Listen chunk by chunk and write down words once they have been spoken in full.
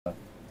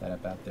that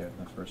at bat there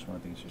in the first one. I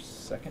think it's your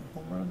second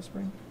home run in the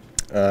spring.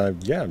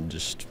 Yeah, I'm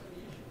just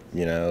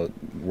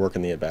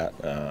working the at bat,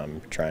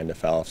 trying to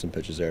foul off some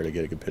pitches there to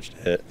get a good pitch to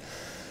hit.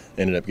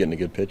 Ended up getting a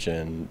good pitch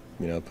and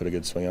put a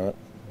good swing on it.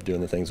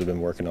 Doing the things we've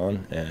been working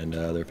on, and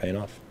they're paying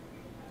off.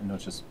 I know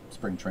it's just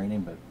spring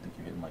training, but I think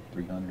you're hitting like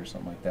 300 or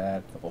something like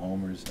that, a couple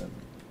homers.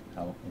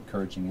 How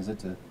encouraging is it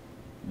to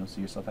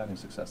see yourself having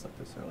success like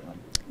this early on?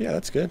 Yeah,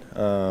 that's good.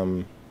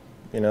 I'm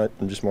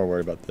just more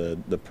worried about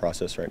the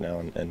process right now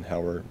and how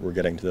we're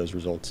getting to those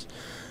results.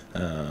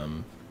 I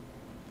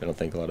don't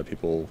think a lot of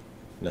people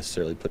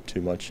necessarily put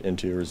too much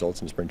into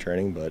results in spring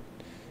training, but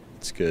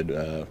it's good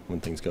when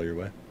things go your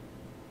way.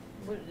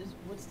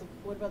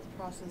 What about the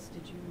process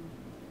did you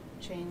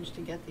change to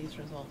get these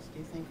results, do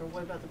you think, or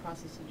what about the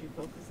process did you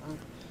focus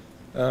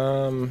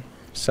on?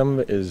 Some of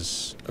it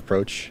is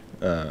approach.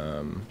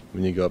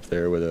 When you go up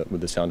there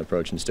with a sound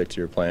approach and stick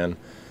to your plan,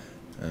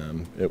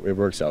 it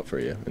works out for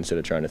you instead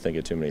of trying to think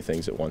of too many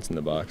things at once in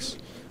the box.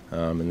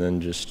 And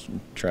then just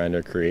trying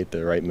to create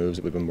the right moves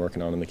that we've been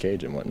working on in the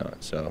cage and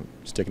whatnot. So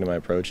sticking to my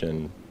approach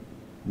and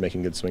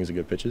making good swings and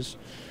good pitches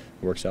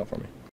works out for me.